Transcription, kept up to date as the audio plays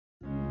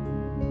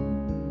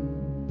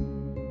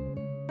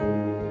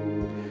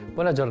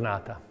Buona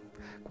giornata.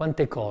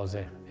 Quante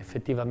cose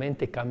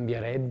effettivamente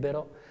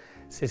cambierebbero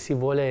se si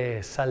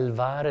vuole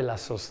salvare la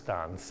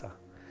sostanza?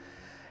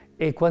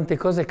 E quante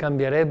cose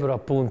cambierebbero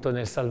appunto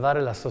nel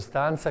salvare la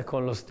sostanza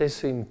con lo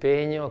stesso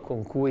impegno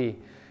con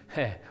cui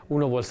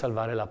uno vuol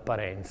salvare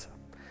l'apparenza?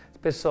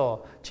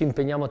 Spesso ci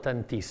impegniamo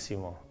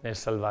tantissimo nel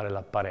salvare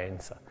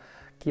l'apparenza.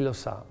 Chi lo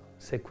sa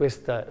se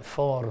queste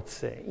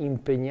forze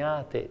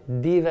impegnate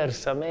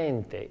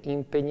diversamente,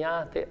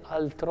 impegnate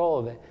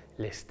altrove,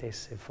 le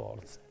stesse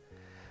forze,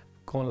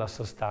 con la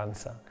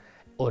sostanza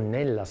o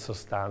nella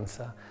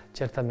sostanza,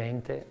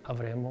 certamente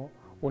avremo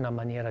una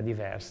maniera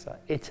diversa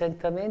e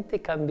certamente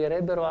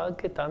cambierebbero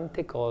anche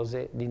tante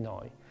cose di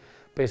noi.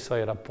 Penso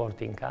ai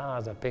rapporti in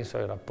casa, penso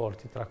ai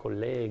rapporti tra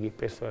colleghi,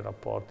 penso ai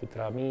rapporti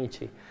tra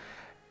amici.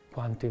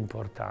 Quanto è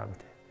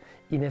importante.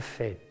 In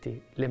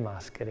effetti le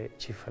maschere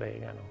ci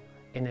fregano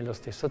e nello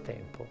stesso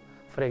tempo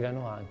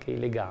fregano anche i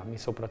legami,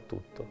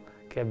 soprattutto,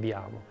 che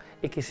abbiamo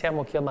e che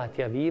siamo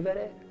chiamati a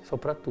vivere,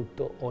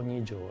 soprattutto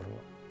ogni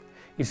giorno.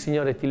 Il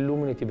Signore ti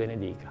illumini e ti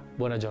benedica.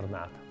 Buona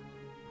giornata.